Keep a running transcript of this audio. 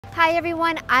Hi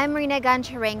everyone, I'm Marina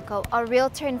Goncharenko, a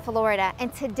realtor in Florida,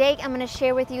 and today I'm going to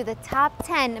share with you the top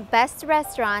 10 best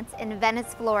restaurants in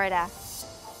Venice, Florida.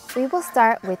 We will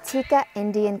start with Tikka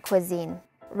Indian Cuisine,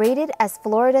 rated as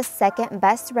Florida's second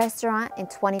best restaurant in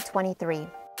 2023.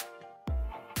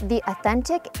 The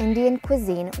authentic Indian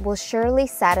cuisine will surely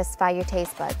satisfy your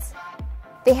taste buds.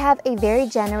 They have a very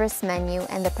generous menu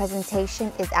and the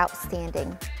presentation is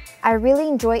outstanding. I really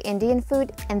enjoy Indian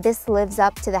food and this lives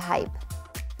up to the hype.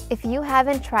 If you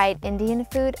haven't tried Indian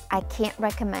food, I can't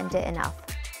recommend it enough.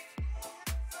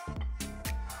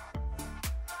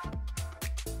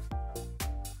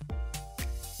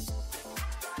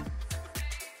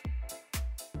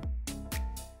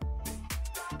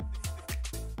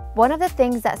 One of the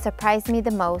things that surprised me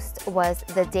the most was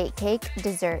the date cake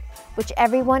dessert, which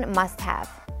everyone must have.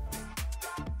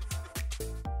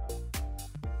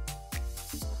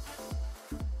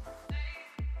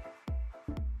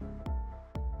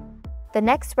 The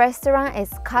next restaurant is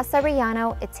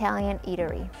Cassariano Italian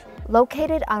Eatery,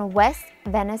 located on West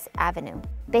Venice Avenue.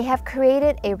 They have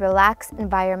created a relaxed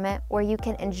environment where you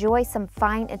can enjoy some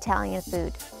fine Italian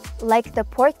food, like the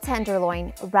pork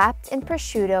tenderloin wrapped in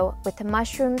prosciutto with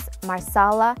mushrooms,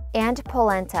 marsala, and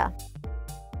polenta,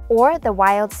 or the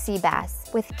wild sea bass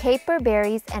with caper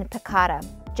berries and piccata,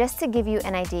 just to give you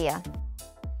an idea.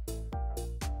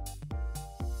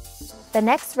 The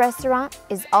next restaurant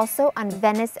is also on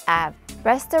Venice Ave,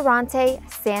 Ristorante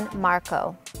San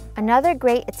Marco, another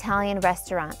great Italian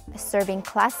restaurant serving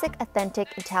classic authentic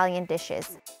Italian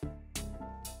dishes.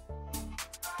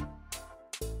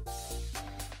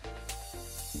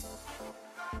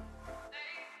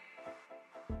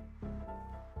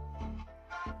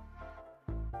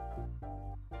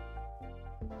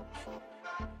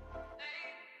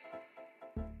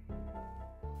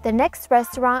 The next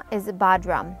restaurant is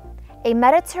Bodrum, a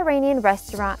Mediterranean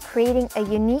restaurant creating a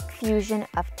unique fusion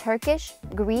of Turkish,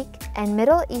 Greek, and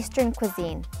Middle Eastern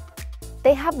cuisine.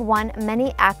 They have won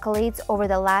many accolades over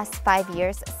the last 5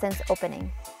 years since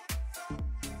opening.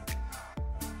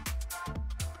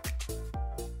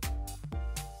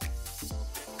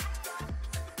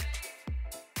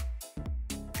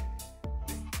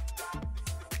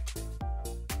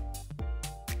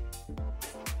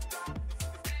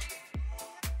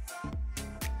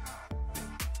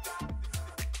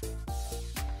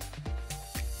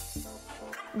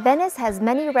 Venice has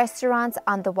many restaurants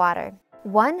on the water.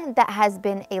 One that has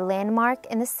been a landmark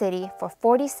in the city for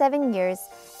 47 years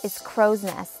is Crow's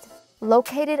Nest,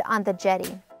 located on the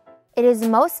jetty. It is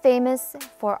most famous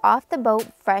for off-the-boat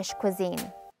fresh cuisine.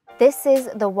 This is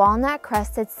the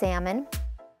walnut-crusted salmon,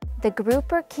 the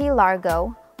grouper key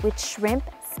largo with shrimp,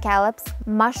 scallops,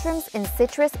 mushrooms, and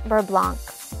citrus beurre blanc.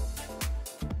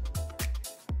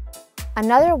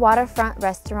 Another waterfront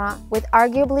restaurant with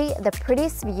arguably the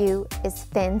prettiest view is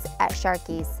Finn's at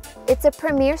Sharky's. It's a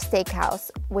premier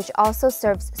steakhouse which also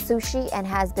serves sushi and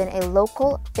has been a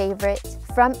local favorite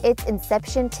from its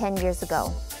inception 10 years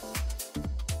ago.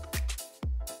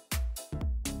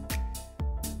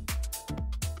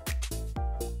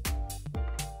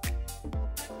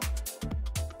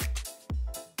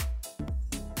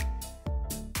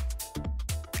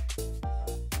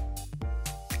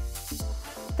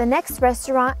 The next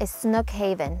restaurant is Snook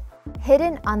Haven.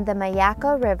 Hidden on the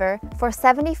Mayaka River for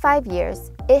 75 years,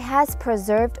 it has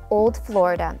preserved old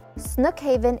Florida. Snook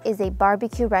Haven is a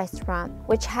barbecue restaurant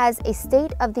which has a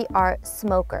state-of-the-art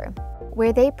smoker,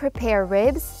 where they prepare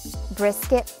ribs,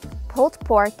 brisket, pulled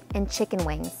pork, and chicken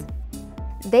wings.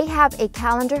 They have a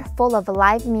calendar full of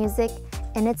live music,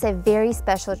 and it's a very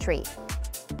special treat.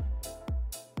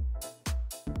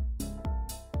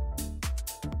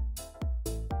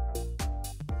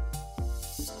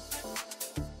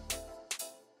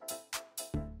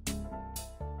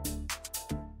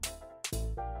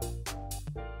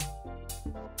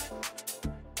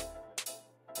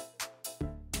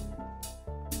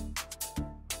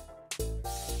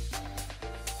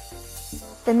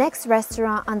 The next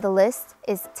restaurant on the list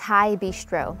is Thai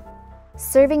Bistro,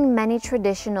 serving many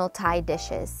traditional Thai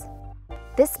dishes.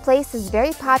 This place is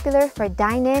very popular for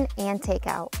dine-in and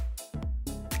takeout.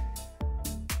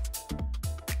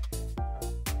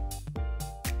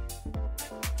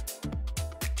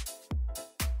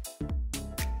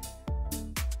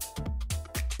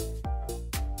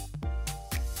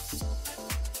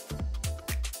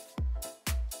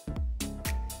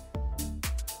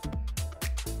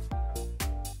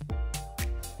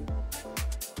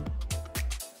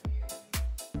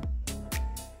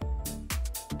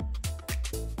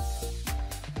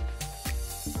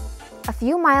 A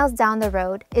few miles down the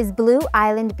road is Blu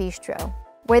Island Bistro,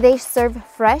 where they serve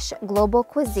fresh global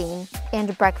cuisine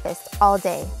and breakfast all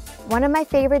day. One of my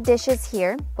favorite dishes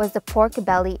here was the pork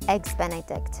belly eggs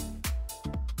Benedict.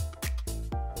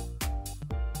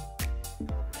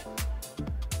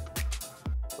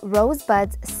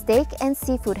 Rosebuds Steak and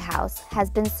Seafood House has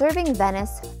been serving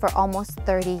Venice for almost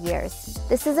 30 years.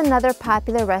 This is another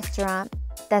popular restaurant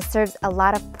that serves a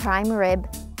lot of prime rib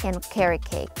and carrot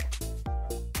cake.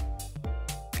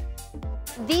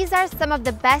 These are some of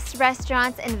the best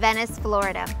restaurants in Venice,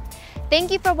 Florida. Thank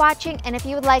you for watching, and if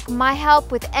you would like my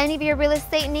help with any of your real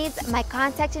estate needs, my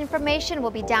contact information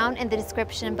will be down in the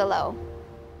description below.